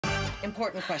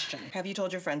Important question. Have you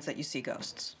told your friends that you see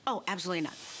ghosts? Oh, absolutely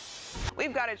not.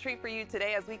 We've got a treat for you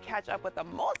today as we catch up with a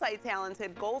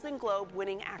multi-talented Golden Globe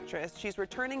winning actress. She's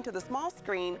returning to the small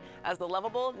screen as the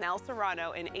lovable Nell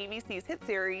Serrano in ABC's hit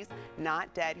series,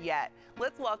 Not Dead Yet.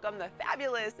 Let's welcome the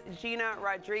fabulous Gina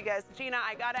Rodriguez. Gina,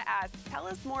 I gotta ask, tell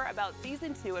us more about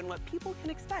season 2 and what people can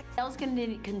expect. Nell's going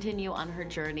to continue on her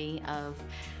journey of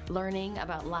learning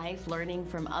about life, learning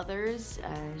from others,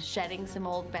 shedding some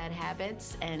old bad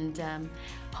habits, and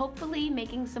hopefully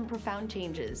making some profound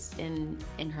changes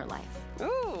in her life.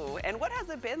 Ooh, and what has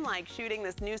it been like shooting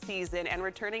this new season and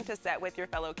returning to set with your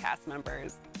fellow cast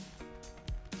members?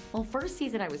 Well, first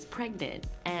season I was pregnant,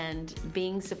 and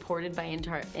being supported by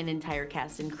an entire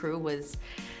cast and crew was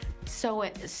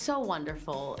so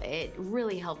wonderful. It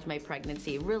really helped my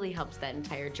pregnancy, it really helps that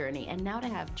entire journey. And now to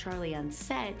have Charlie on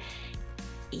set,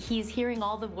 he's hearing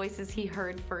all the voices he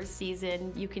heard first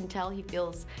season. You can tell he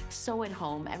feels so at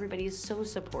home. Everybody is so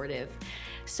supportive.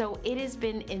 So it has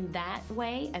been, in that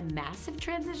way, a massive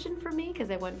transition for me,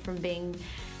 because I went from being,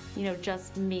 you know,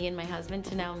 just me and my husband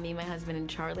to now me, my husband, and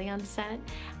Charlie on set.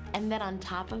 And then on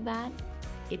top of that,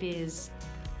 it is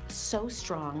so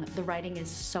strong. The writing is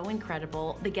so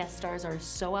incredible. The guest stars are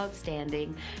so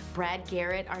outstanding. Brad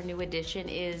Garrett, our new addition,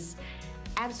 is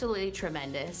absolutely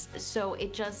tremendous. So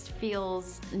it just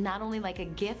feels not only like a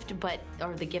gift,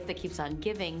 or the gift that keeps on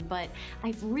giving, but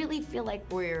I really feel like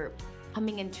we're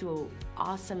coming into an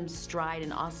awesome stride,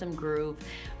 an awesome groove,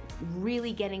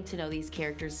 really getting to know these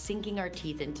characters, sinking our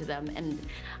teeth into them. And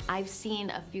I've seen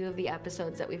a few of the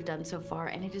episodes that we've done so far,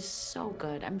 and it is so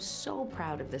good. I'm so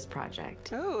proud of this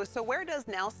project. Ooh, so where does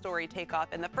Nell's story take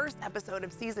off in the first episode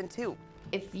of season 2?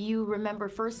 If you remember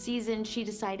first season, she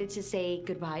decided to say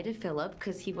goodbye to Philip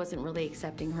because he wasn't really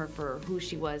accepting her for who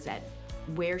she was at,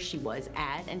 where she was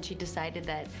at, and she decided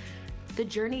that the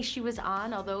journey she was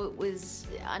on, although it was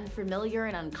unfamiliar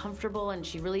and uncomfortable and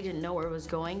she really didn't know where it was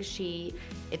going,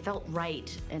 it felt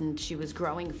right and she was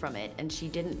growing from it, and she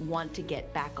didn't want to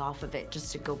get back off of it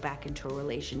just to go back into a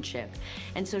relationship.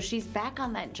 And so she's back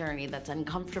on that journey that's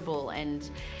uncomfortable and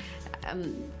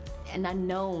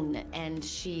unknown, and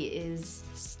she is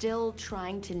still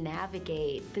trying to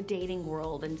navigate the dating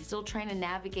world and still trying to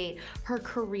navigate her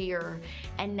career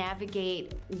and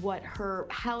navigate what her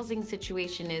housing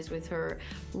situation is with her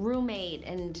roommate,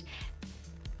 and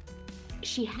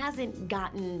she hasn't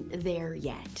gotten there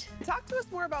yet. Talk to us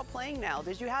more about playing Nell.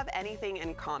 Did you have anything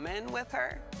in common with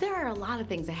her? There are a lot of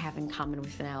things I have in common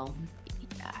with Nell.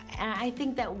 And I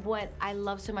think that what I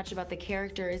love so much about the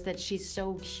character is that she's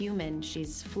so human.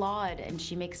 She's flawed and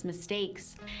she makes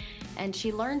mistakes and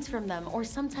she learns from them, or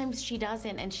sometimes she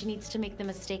doesn't and she needs to make the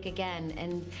mistake again.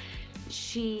 And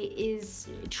she is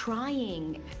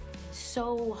trying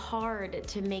so hard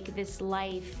to make this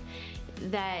life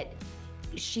that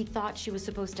she thought she was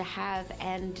supposed to have,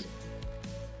 and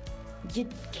you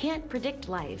can't predict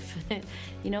life.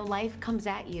 You know, life comes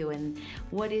at you, and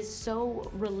what is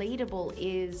so relatable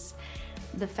is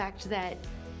the fact that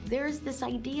there's this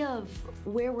idea of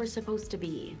where we're supposed to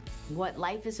be, what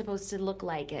life is supposed to look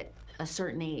like at a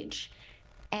certain age.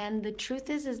 And the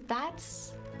truth is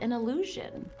that's an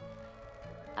illusion.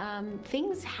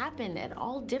 Things happen at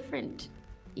all different,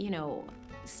 you know,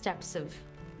 steps of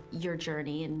your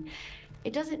journey, and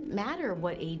it doesn't matter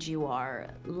what age you are.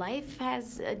 Life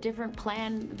has a different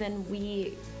plan than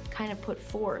we kind of put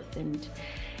forth, and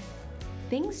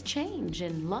things change,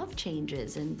 and love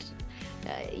changes, and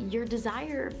your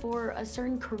desire for a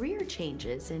certain career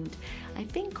changes. And I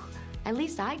think, at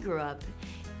least I grew up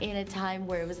in a time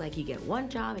where it was like you get one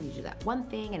job and you do that one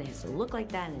thing and it has to look like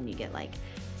that, and then you get like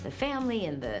the family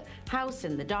and the house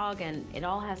and the dog, and it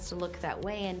all has to look that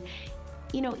way. And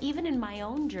you know, even in my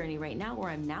own journey right now, where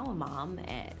I'm now a mom,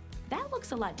 that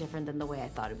looks a lot different than the way I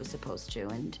thought it was supposed to.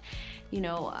 And, you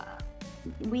know,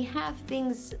 we have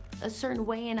things a certain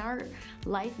way in our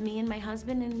life, me and my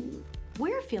husband, and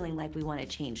we're feeling like we want to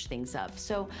change things up.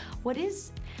 So what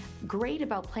is great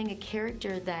about playing a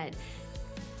character that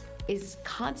is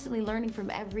constantly learning from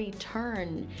every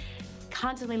turn,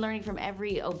 constantly learning from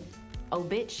every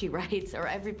obit she writes, or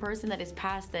every person that is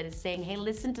passed that is saying, hey,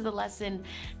 listen to the lesson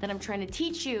that I'm trying to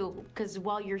teach you, because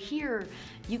while you're here,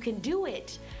 you can do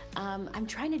it. I'm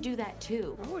trying to do that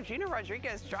too. Oh, Gina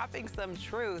Rodriguez dropping some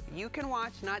truth. You can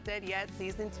watch Not Dead Yet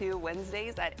Season 2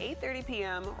 Wednesdays at 8:30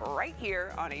 p.m. right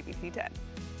here on ABC 10.